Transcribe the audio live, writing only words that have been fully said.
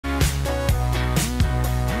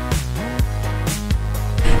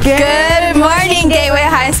Good morning, Gateway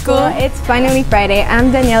High School. It's finally Friday.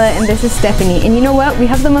 I'm Danila and this is Stephanie. And you know what? We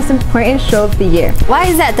have the most important show of the year. Why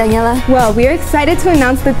is that, Danila? Well, we are excited to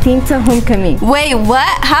announce the theme to Homecoming. Wait,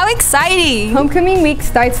 what? How exciting! Homecoming week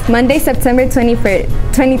starts Monday, September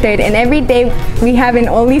 23rd, and every day we have an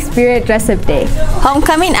Oly Spirit dress-up day.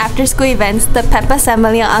 Homecoming after-school events, the pep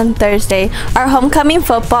assembly on Thursday, our homecoming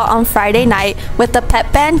football on Friday night with the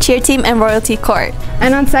pep band, cheer team, and royalty court.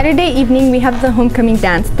 And on Saturday evening, we have the homecoming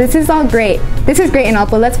dance. This is great and all,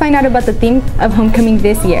 but let's find out about the theme of homecoming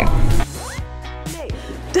this year.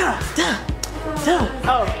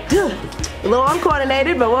 A little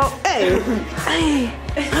uncoordinated, but well, hey,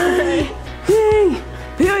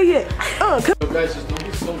 period. Guys, just don't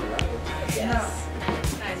be so loud. Yes.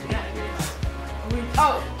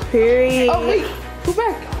 Oh, period. Oh wait, go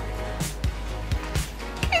back.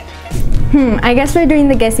 I guess we're doing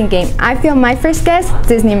the guessing game. I feel my first guess,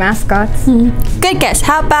 Disney mascots. Good guess.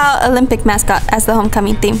 How about Olympic mascot as the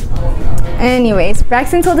homecoming theme? Anyways,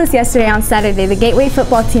 Braxton told us yesterday on Saturday the Gateway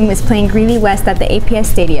football team was playing Greeley West at the APS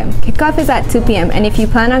Stadium. Kickoff is at 2 p.m. and if you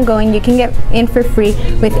plan on going, you can get in for free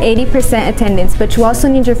with 80% attendance, but you also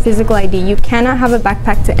need your physical ID. You cannot have a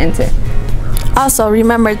backpack to enter. Also,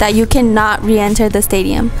 remember that you cannot re-enter the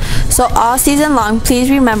stadium. So all season long, please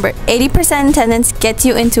remember 80% attendance gets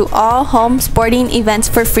you into all home sporting events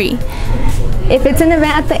for free. If it's an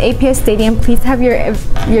event at the APS Stadium, please have your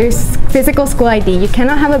physical school ID. You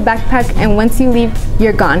cannot have a backpack, and once you leave,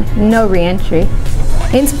 you're gone. No re-entry.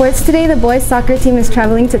 In sports today, the boys soccer team is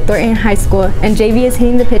traveling to Thornton High School, and JV is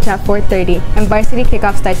hitting the pitch at 4:30, and varsity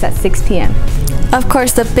kickoff starts at 6 p.m. Of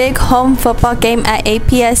course, the big home football game at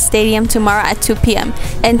APS Stadium tomorrow at 2 p.m.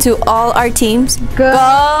 And to all our teams, go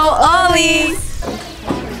Oly!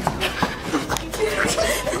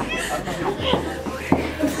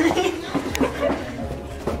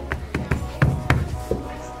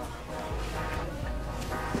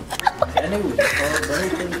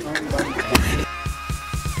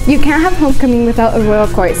 You can't have homecoming without a royal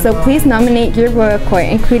court, so please nominate your royal court,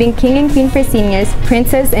 including King and Queen for seniors,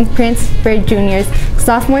 Princess and Prince for juniors,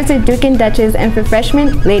 sophomores are Duke and Duchess, and for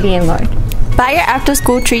freshmen, Lady and Lord. Buy your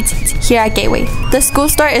after-school treats here at Gateway. The school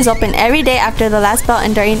store is open every day after the last bell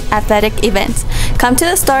and during athletic events. Come to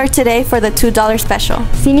the store today for the $2 special.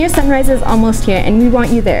 Senior Sunrise is almost here and we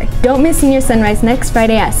want you there. Don't miss Senior Sunrise next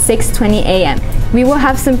Friday at 6:20 a.m. We will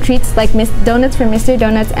have some treats like donuts from Mr.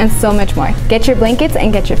 Donuts and so much more. Get your blankets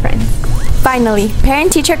and get your friends. Finally,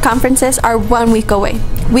 parent-teacher conferences are 1 week away.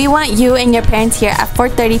 We want you and your parents here at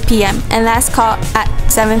 4:30 p.m. and last call at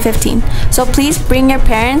 7:15. So please bring your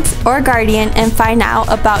parents or guardian and find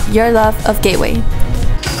out about your love of Gateway.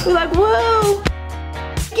 We're like, whoa!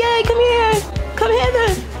 Yay, come here! Come here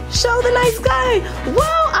to show the nice guy!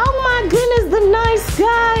 Whoa! Oh my goodness, the nice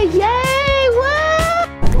guy! Yay! Whoa!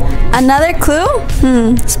 Another clue?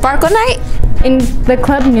 Sparkle night? In the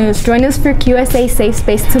club news, join us for QSA Safe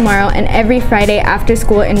Space tomorrow and every Friday after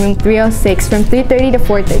school in room 306 from 3:30 to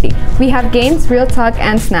 4:30. We have games, real talk,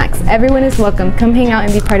 and snacks. Everyone is welcome. Come hang out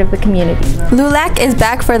and be part of the community. LULAC is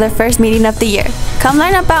back for the first meeting of the year. Come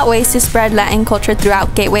learn about ways to spread Latin culture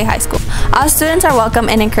throughout Gateway High School. All students are welcome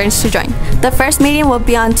and encouraged to join. The first meeting will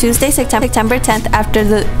be on Tuesday, September 10th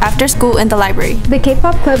after school in the library. The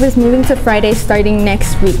K-pop club is moving to Friday starting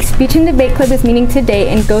next week. Speech and debate club is meeting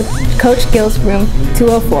today in Coach Gill's room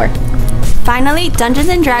 204. Finally, Dungeons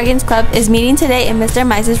and Dragons Club is meeting today in Mr.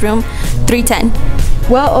 Mize's room 310.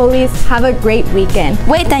 Well, Olys, have a great weekend.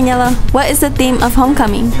 Wait, Danila, what is the theme of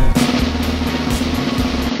homecoming?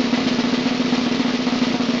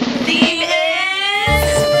 Theme is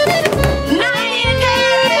Night in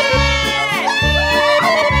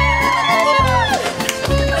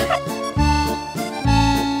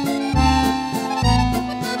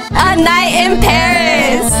A night in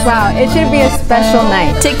Paris! Wow, it should be a special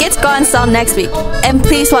night. Tickets go on sale next week. And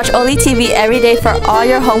please watch Oly TV every day for all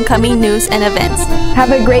your homecoming news and events. Have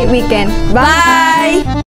a great weekend. Bye! Bye.